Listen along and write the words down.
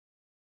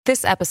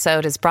This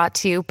episode is brought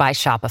to you by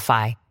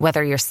Shopify.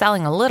 Whether you're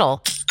selling a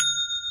little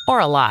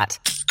or a lot,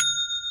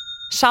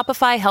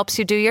 Shopify helps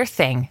you do your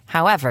thing,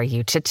 however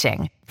you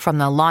cha-ching. From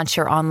the launch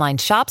your online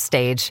shop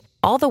stage,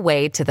 all the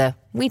way to the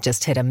we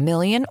just hit 1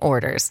 million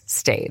orders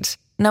stage.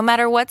 No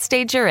matter what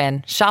stage you're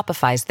in,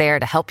 Shopify's there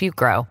to help you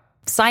grow.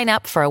 Sign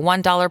up for a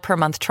 $1 per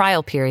month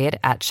trial period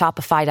at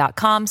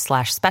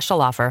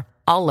shopify.com/special offer,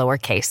 all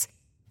lowercase.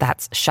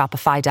 That's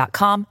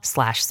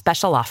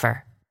shopify.com/special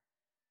offer.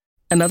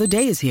 Another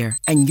day is here,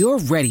 and you're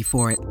ready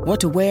for it. What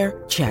to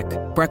wear? Check.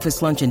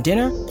 Breakfast, lunch, and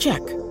dinner? Check.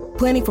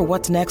 Planning for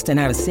what's next and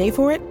how to save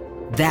for it?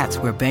 That's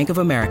where Bank of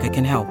America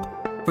can help.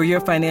 For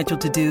your financial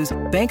to-dos,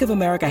 Bank of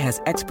America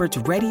has experts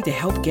ready to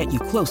help get you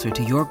closer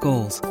to your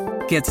goals.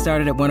 Get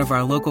started at one of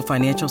our local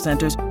financial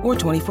centers or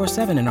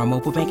 24/7 in our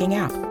mobile banking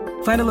app.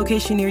 Find a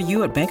location near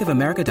you at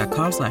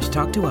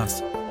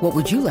bankofamerica.com/talktous. What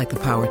would you like the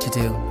power to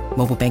do?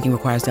 Mobile banking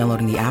requires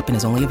downloading the app and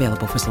is only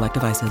available for select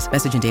devices.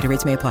 Message and data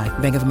rates may apply.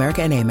 Bank of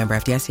America NA, member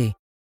FDIC.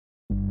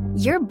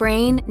 Your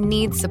brain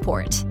needs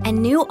support,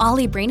 and new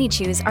Ollie Brainy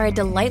Chews are a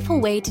delightful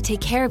way to take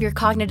care of your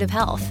cognitive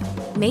health.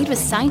 Made with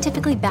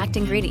scientifically backed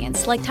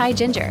ingredients like Thai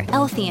ginger,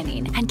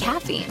 L-theanine, and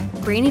caffeine,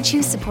 Brainy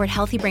Chews support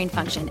healthy brain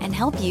function and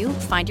help you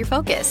find your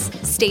focus,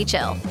 stay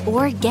chill,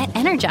 or get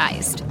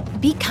energized.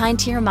 Be kind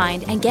to your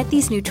mind and get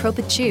these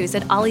nootropic chews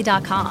at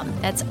ollie.com.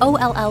 That's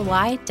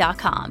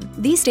OLLY.com.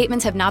 These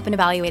statements have not been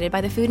evaluated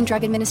by the Food and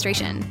Drug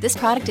Administration. This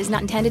product is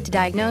not intended to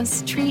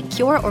diagnose, treat,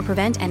 cure, or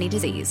prevent any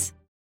disease.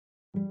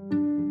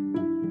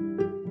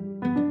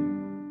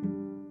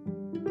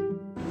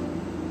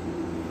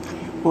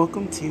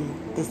 Welcome to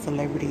the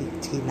Celebrity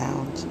Tea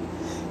Lounge.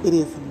 It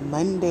is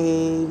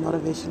Monday,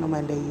 Motivational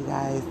Monday, you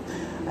guys,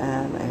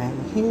 and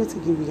I'm here to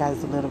give you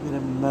guys a little bit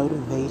of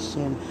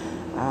motivation.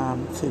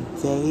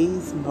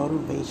 Today's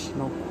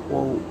motivational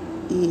quote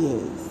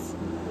is,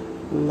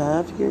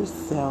 love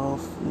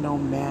yourself no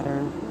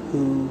matter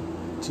who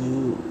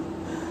do.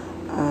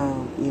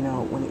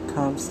 When it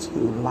comes to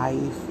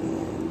life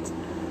and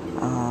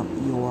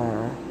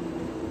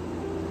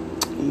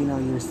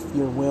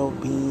your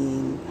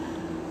well-being,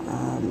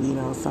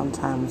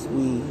 sometimes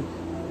we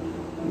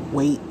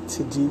wait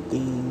to do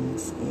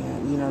things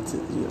and,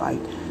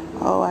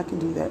 I can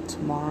do that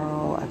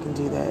tomorrow. I can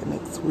do that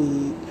next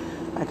week.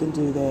 I can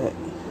do that,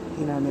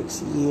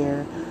 next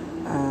year.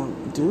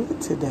 Do it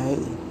today,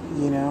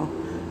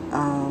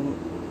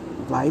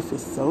 Life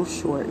is so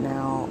short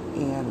now,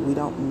 and we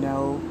don't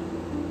know,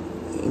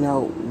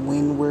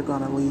 when we're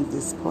going to leave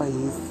this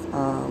place.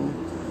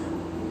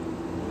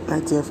 I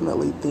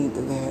definitely think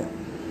that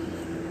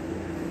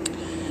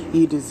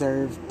you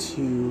deserve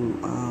to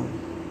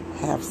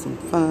have some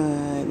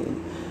fun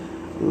and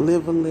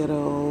live a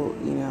little.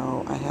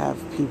 I have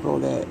people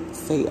that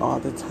say all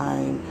the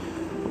time,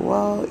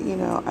 well,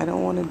 I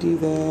don't want to do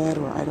that,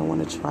 or I don't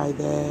want to try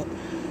that.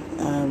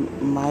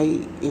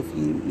 If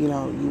you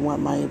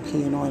want my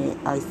opinion on it,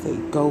 I say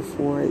go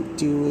for it,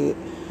 do it.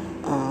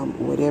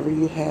 Whatever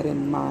you had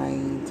in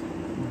mind,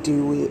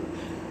 do it.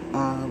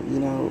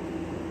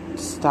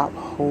 Stop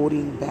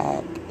holding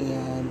back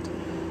and,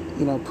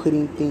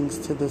 putting things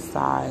to the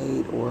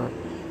side, or,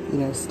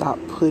 stop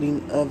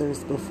putting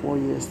others before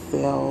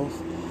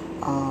yourself.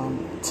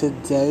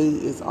 Today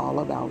is all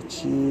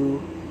about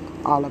you,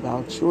 all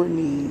about your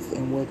needs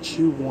and what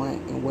you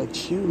want and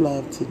what you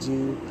love to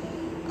do.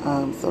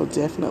 So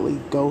definitely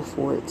go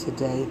for it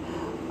today.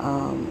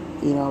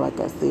 Like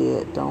I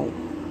said, don't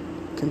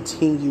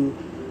continue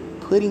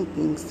putting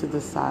things to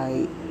the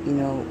side,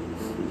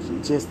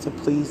 just to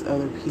please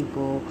other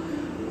people.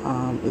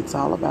 It's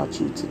all about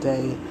you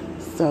today.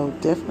 So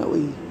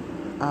definitely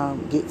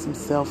get some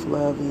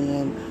self-love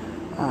in,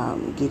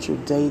 get your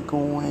day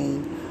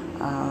going,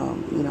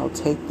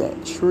 take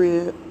that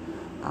trip,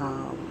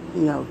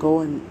 go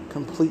and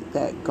complete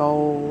that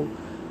goal,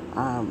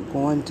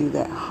 go and do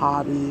that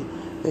hobby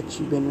that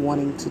you've been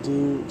wanting to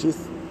do.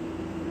 Just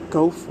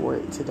go for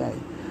it today.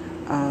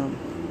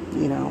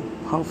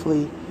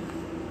 Hopefully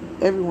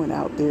everyone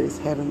out there is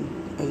having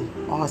an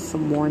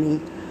awesome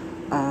morning.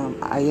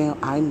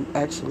 I'm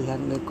actually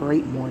having a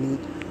great morning.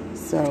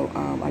 So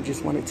I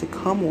just wanted to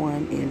come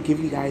on and give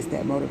you guys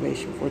that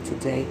motivation for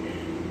today.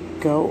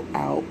 Go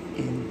out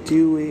and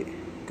do it.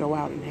 Go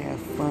out and have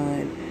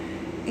fun.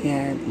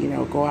 And,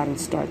 go out and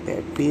start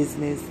that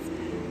business.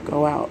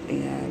 Go out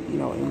and,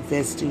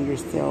 invest in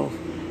yourself.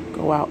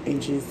 Go out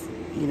and just,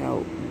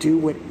 do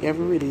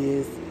whatever it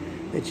is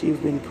that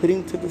you've been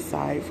putting to the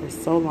side for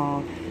so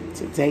long.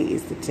 Today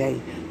is the day.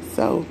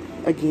 So,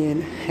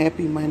 again,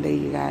 happy Monday,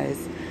 you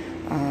guys.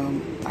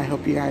 I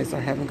hope you guys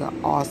are having an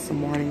awesome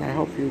morning. I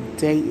hope your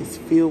day is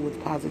filled with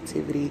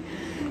positivity.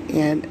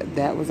 And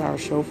that was our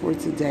show for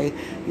today.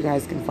 You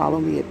guys can follow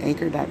me at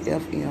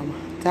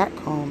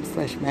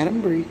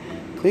anchor.fm.com/Madam Bree.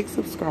 Click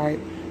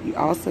subscribe. You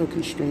also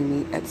can stream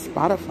me at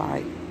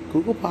Spotify,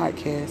 Google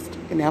Podcast,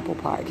 and Apple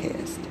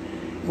Podcast.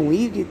 And when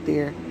you get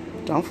there,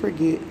 don't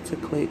forget to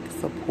click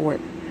support.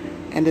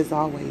 And as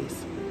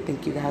always,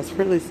 thank you guys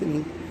for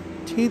listening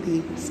to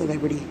the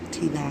Celebrity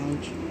Tea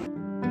Lounge.